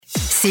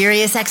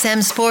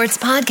SiriusXM Sports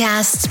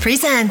Podcasts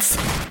presents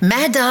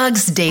Mad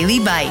Dog's Daily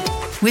Bite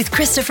with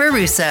Christopher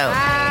Russo.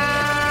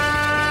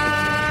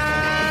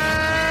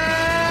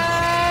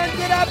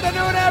 Good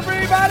afternoon,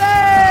 everybody!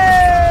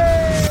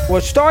 We'll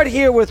start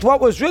here with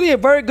what was really a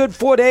very good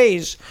 4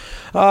 days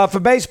for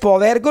baseball.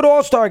 They had a good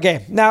All-Star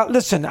game. Now,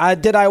 listen,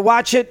 did I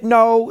watch it?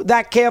 No.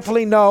 That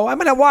carefully? No. I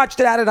mean, I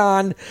watched it, had it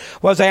on.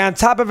 Was I on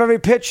top of every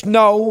pitch?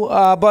 No.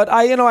 But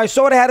I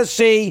saw what I had to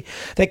see.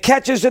 The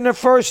catches in the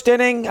first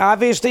inning,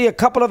 obviously a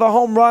couple of the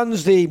home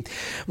runs, the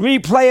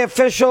replay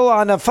official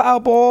on the foul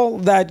ball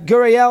that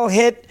Gurriel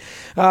hit.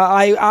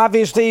 I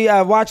obviously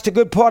watched a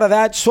good part of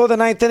that. Saw the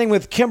ninth inning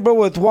with Kimbrel,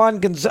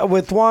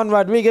 with Juan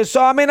Rodriguez.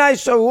 So, I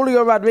saw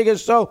Julio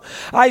Rodriguez. So,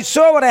 I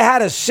saw what I had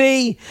to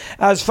see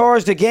as far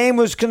as the game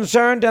was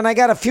concerned. And I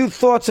got a few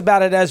thoughts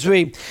about it as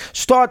we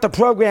start the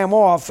program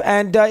off.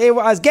 And it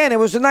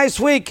was a nice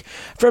week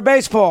for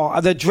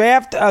baseball. The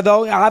draft,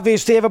 though,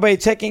 obviously everybody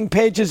taking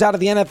pages out of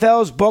the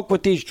NFL's book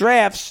with these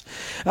drafts,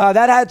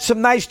 that had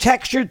some nice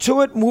texture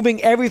to it,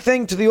 moving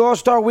everything to the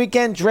All-Star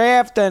Weekend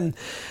draft and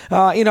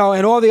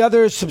all the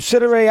other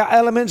subsidiary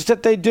elements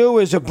that they do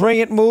is a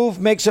brilliant move,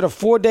 makes it a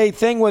 4-day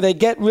thing where they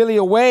get really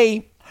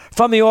away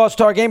from the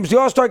All-Star Game. The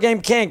All-Star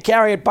Game can't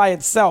carry it by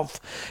itself.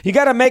 You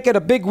got to make it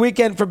a big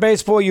weekend for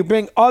baseball. You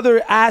bring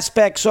other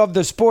aspects of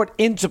the sport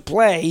into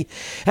play.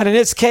 And in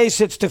this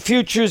case, it's the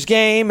Futures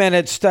Game and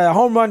it's the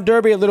Home Run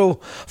Derby, a little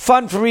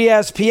fun for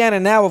ESPN.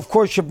 And now, of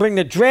course, you bring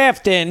the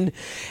draft in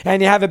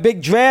and you have a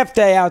big draft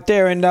day out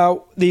there in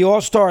the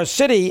All-Star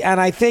City. And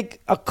I think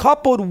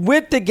coupled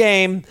with the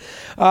game,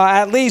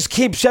 at least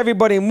keeps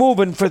everybody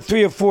moving for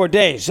 3 or 4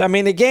 days. I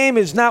mean, the game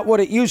is not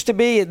what it used to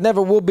be. It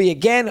never will be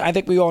again. I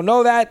think we all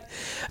know that.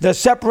 The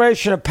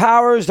separation of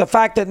powers, the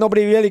fact that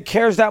nobody really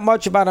cares that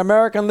much about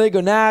American League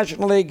or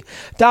National League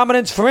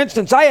dominance. For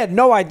instance, I had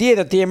no idea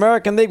that the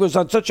American League was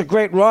on such a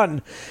great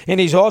run in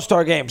these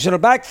All-Star games.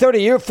 Back 40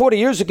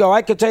 years ago,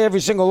 I could tell you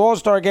every single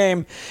All-Star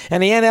game,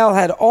 and the NL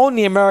had owned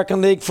the American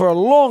League for a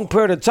long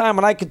period of time,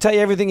 and I could tell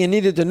you everything you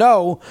needed to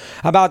know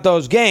about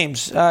those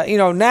games.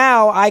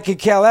 Now I could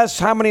care less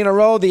how many in a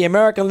row the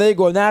American League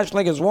or National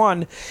League has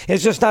won.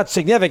 It's just not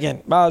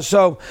significant.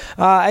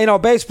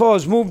 Baseball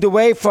has moved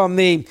away from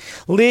the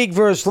league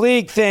versus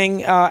league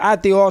thing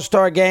at the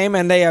All-Star Game,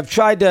 and they have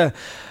tried to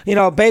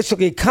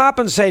basically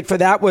compensate for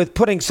that with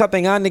putting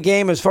something on the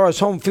game as far as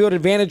home field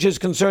advantage is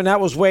concerned. That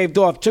was waved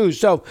off too.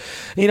 So,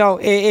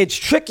 it's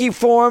tricky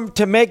for them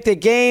to make the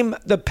game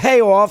the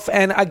payoff.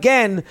 And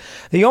again,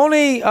 the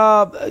only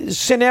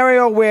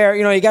scenario where,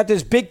 you got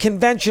this big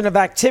convention of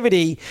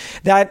activity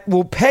that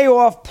will pay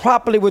off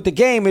properly with the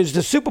game is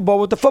the Super Bowl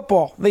with the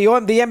football. The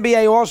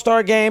NBA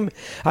All-Star Game,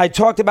 I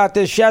talked about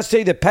this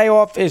yesterday. The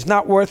payoff is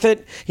not worth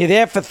it. You're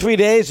there for 3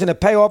 days and the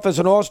payoff is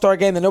an All-Star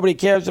game that nobody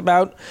cares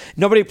about.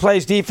 Nobody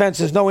plays defense.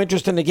 There's no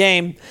interest in the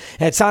game.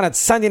 It's on at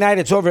Sunday night.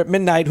 It's over at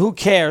midnight. Who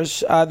cares?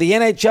 The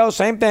NHL,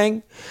 same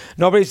thing.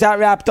 Nobody's that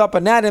wrapped up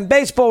in that. And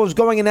baseball is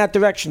going in that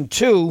direction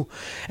too.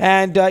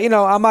 And,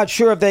 I'm not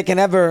sure if they can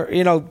ever,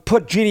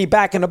 put Genie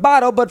back in the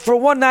bottle. But for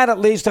one night at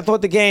least, I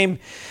thought the game,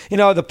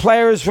 the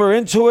players were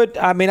into it.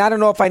 I mean, I don't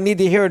know if I need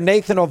to hear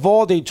Nathan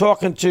Eovaldi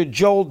talking to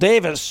Joel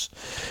Davis,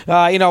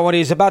 when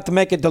he's about to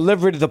make a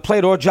delivery to the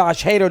plate, or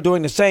Josh Hader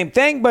doing the same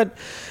thing. But,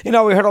 we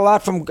heard a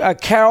lot from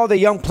Carroll, the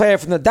young player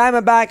from the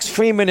Diamondbacks,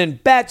 Freeman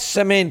and Betts.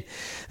 I mean,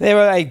 they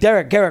were like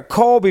Garrett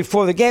Cole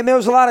before the game. There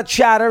was a lot of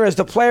chatter as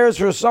the players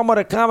were somewhat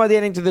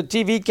accommodating to the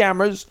TV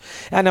cameras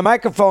and the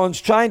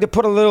microphones, trying to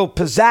put a little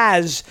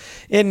pizzazz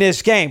in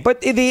this game.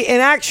 But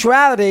in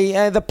actuality,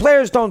 the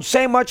players don't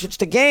say much. It's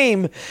the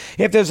game.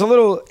 If there's a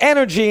little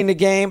energy in the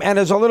game and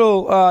there's a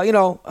little,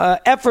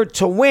 effort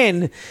to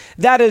win,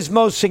 that is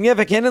most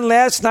significant. And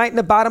last night in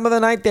the bottom of the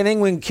ninth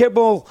inning, when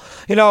Kimbrel,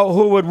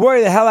 who would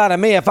worry the hell out of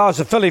me if I was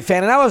a Philly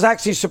fan, and I was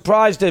actually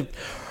surprised that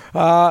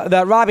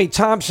Robbie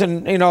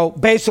Thompson,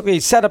 basically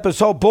set up his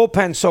whole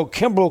bullpen so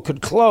Kimbrel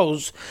could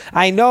close.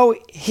 I know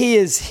he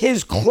is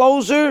his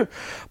closer,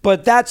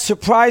 but that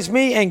surprised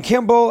me. And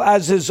Kimbrel,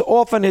 as is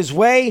often his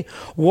way,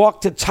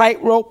 walked a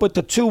tightrope with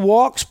the 2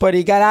 walks, but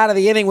he got out of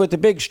the inning with the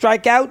big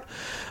strikeout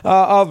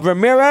of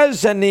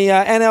Ramirez, and the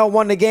NL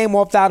won the game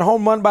off that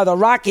home run by the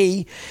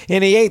Rocky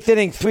in the 8th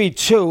inning,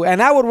 3-2.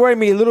 And that would worry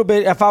me a little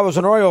bit if I was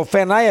an Oriole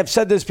fan. I have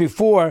said this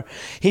before.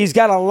 He's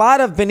got a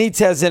lot of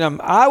Benitez in him.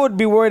 I would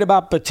be worried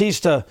about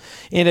Batista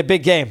in a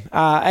big game.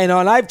 And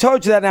I've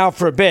told you that now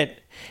for a bit.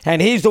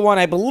 And he's the one,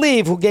 I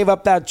believe, who gave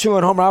up that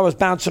 2-run homer. I was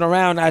bouncing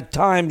around at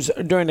times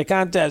during the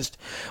contest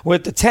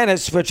with the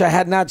tennis, which I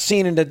had not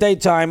seen in the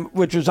daytime,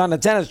 which was on the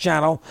tennis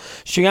channel,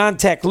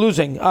 Swiatek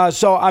losing. I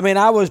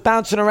was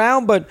bouncing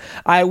around, but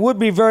I would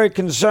be very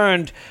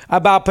concerned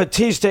about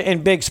Batista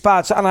in big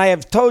spots. And I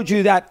have told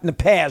you that in the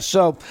past.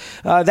 So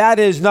that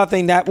is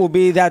nothing that will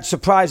be that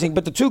surprising.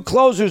 But the 2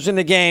 closers in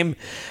the game,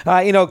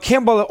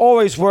 Kimbrel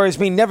always worries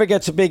me, never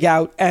gets a big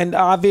out. And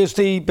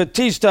obviously,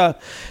 Batista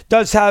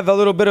does have a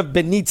little bit of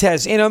Benitez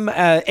Benitez in him.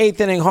 8th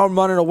inning home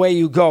run and away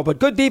you go. But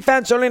good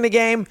defense early in the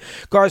game.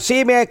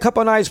 Garcia made a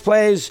couple of nice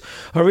plays.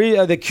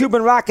 The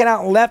Cuban rocket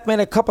out and left made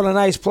a couple of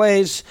nice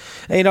plays.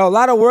 A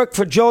lot of work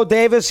for Joe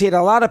Davis. He had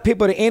a lot of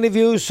people to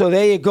interview, so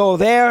there you go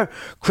there.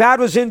 Crowd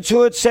was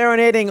into it,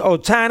 serenading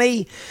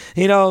Ohtani.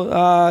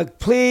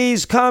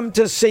 Please come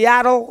to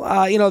Seattle.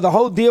 The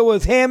whole deal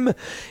with him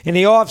in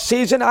the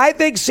offseason. I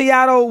think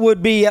Seattle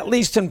would be at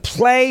least in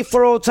play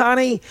for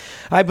Ohtani.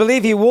 I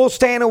believe he will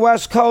stay in the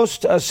West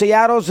Coast.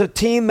 Seattle's a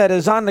team that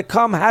is on the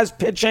come, has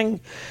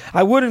pitching.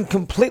 I wouldn't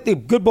completely,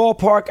 good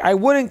ballpark. I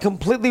wouldn't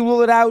completely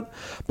rule it out,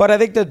 but I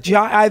think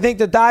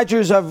the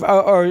Dodgers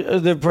are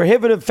the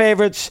prohibitive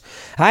favorites.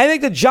 I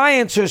think the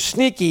Giants are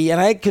sneaky, and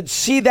I could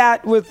see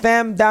that with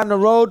them down the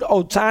road.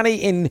 Ohtani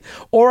in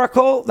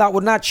Oracle, that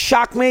would not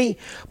shock me,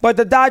 but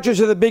the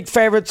Dodgers are the big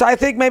favorites. I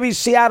think maybe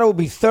Seattle will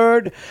be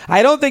third.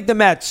 I don't think the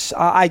Mets.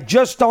 I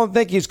just don't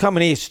think he's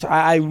coming east.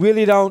 I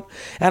really don't,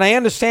 and I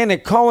understand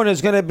that Cohen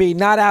is going to be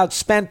not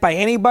outspent by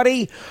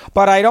anybody,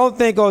 but I don't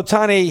think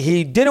Ohtani,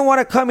 he didn't want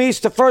to come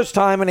east the first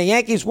time, and the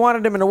Yankees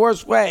wanted him in the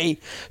worst way,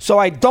 so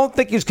I don't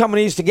think he's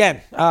coming east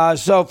again.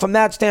 So from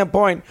that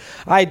standpoint,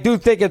 I do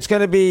think it's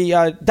going to be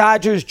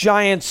Dodgers,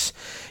 Giants.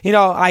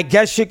 I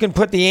guess you can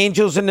put the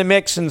Angels in the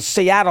mix in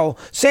Seattle.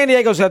 San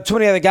Diego's got too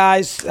many other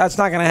guys. That's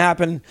not going to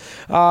happen.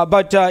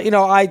 But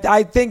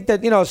I think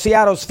that,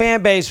 Seattle's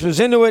fan base was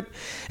into it.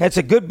 It's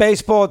a good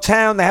baseball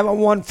town. They haven't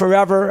won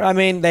forever. I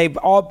mean, they're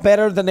all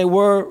better than they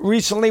were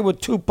recently with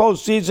two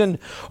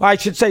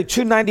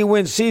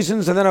 90-win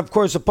seasons, and then, of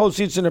course, a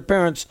postseason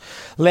appearance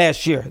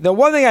last year. The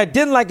one thing I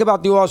didn't like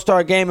about the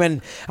All-Star Game,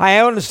 and I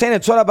understand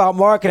it's all about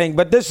marketing,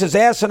 but this is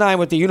asinine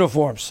with the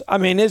uniforms. I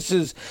mean, this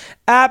is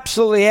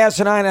absolutely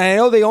asinine. And I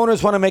know the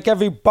owners want to make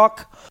every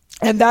buck,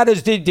 and that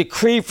is the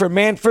decree for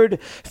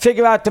Manfred.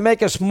 Figure out to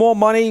make us more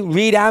money.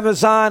 Read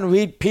Amazon,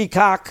 read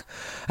Peacock,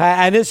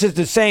 and this is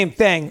the same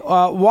thing.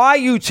 Why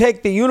you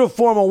take the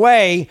uniform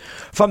away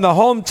from the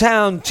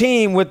hometown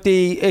team with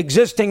the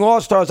existing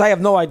All-Stars, I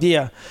have no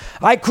idea.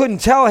 I couldn't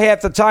tell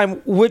half the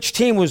time which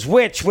team was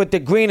which with the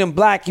green and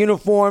black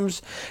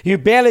uniforms. You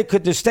barely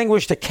could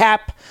distinguish the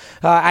cap.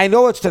 I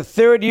know it's the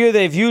third year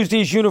they've used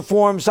these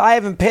uniforms. I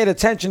haven't paid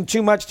attention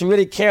too much to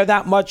really care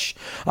that much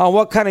on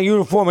what kind of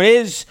uniform it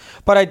is,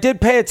 but I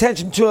did pay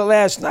attention to it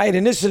last night,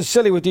 and this is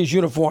silly with these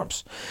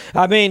uniforms.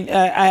 I mean,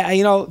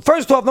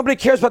 first off, nobody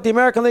cares about the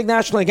American League,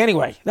 National League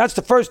anyway. That's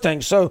the first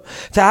thing. So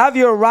to have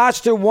your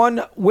roster,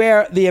 one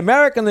wear the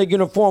American League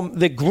uniform,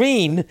 the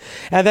green,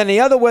 and then the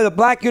other wear the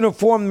black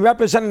uniform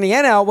representing the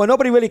NL, when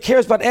nobody really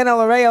cares about NL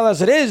or AL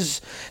as it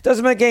is,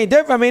 doesn't make any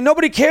difference. I mean,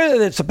 nobody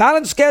cares. It's a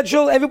balanced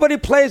schedule. Everybody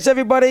plays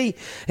everybody.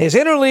 Is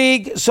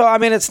interleague. So, I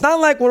mean, it's not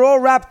like we're all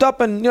wrapped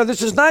up in,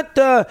 this is not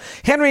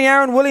Henry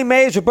Aaron, Willie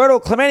Mays, Roberto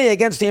Clemente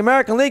against the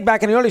American League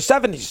back in the early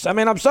 70s. I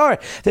mean, I'm sorry.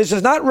 This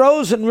is not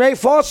Rose and Ray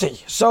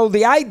Fosse. So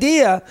the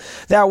idea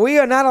that we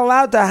are not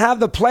allowed to have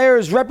the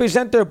players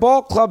represent their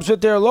ball clubs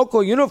with their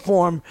local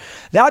uniform,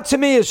 that to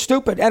me is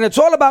stupid. And it's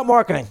all about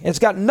marketing. It's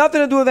got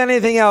nothing to do with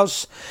anything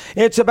else.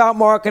 It's about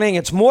marketing.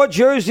 It's more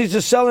jerseys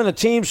to sell in the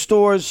team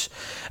stores.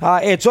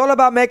 It's all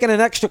about making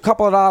an extra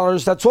couple of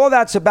dollars. That's all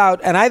that's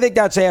about. And I think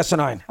that's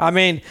asinine. I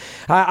mean,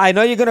 I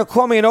know you're going to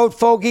call me an old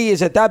fogey.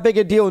 Is it that big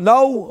a deal?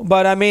 No.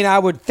 But, I mean, I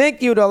would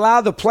think you'd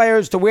allow the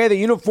players to wear the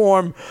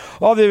uniform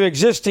of their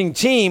existing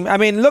team. I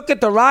mean, look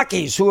at the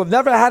Rockies, who have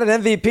never had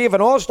an MVP of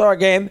an All-Star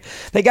game.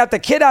 They got the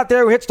kid out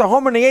there who hits the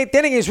homer in the 8th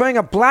inning. He's wearing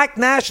a black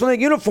National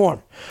League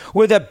uniform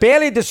with a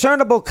barely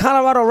discernible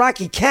Colorado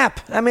Rocky cap.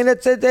 I mean,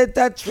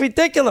 that's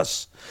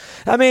ridiculous.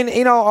 I mean,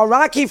 a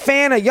Rocky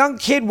fan, a young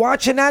kid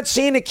watching that,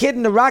 seeing a kid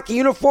in the Rocky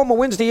uniform who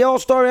wins the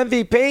All-Star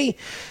MVP,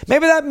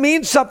 maybe that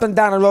means something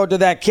down the road to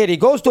that kid. He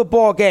goes to a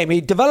ball game.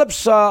 He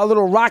develops a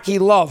little Rocky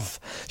love.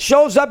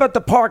 Shows up at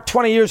the park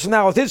 20 years from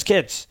now with his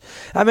kids.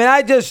 I mean,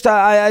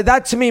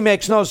 that to me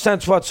makes no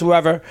sense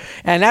whatsoever.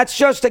 And that's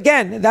just,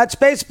 again, that's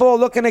baseball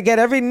looking to get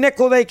every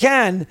nickel they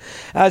can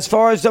as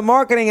far as the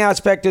marketing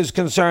aspect is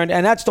concerned.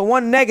 And that's the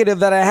one negative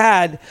that I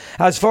had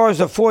as far as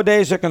the 4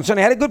 days are concerned.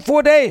 I had a good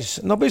 4 days.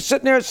 Nobody's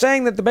sitting there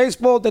saying that the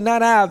baseball did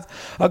not have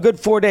a good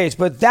 4 days.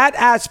 But that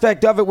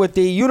aspect of it with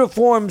the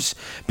uniforms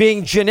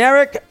being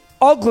generic,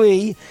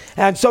 ugly,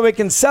 and so it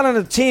can sell in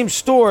the team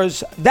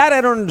stores, that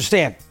I don't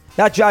understand.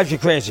 That drives you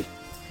crazy.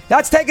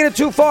 That's taking it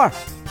too far.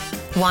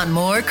 Want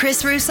more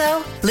Chris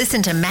Russo?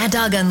 Listen to Mad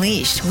Dog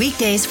Unleashed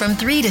weekdays from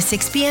 3 to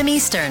 6 p.m.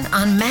 Eastern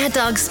on Mad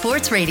Dog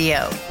Sports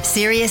Radio,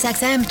 Sirius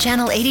XM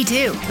Channel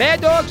 82.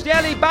 Mad Dog's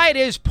Daily Bite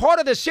is part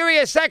of the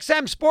Sirius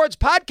XM Sports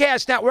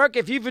Podcast Network.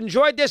 If you've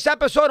enjoyed this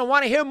episode and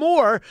want to hear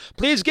more,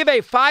 please give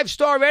a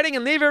 5-star rating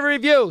and leave a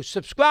review.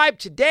 Subscribe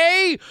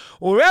today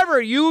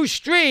wherever you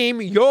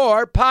stream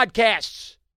your podcasts.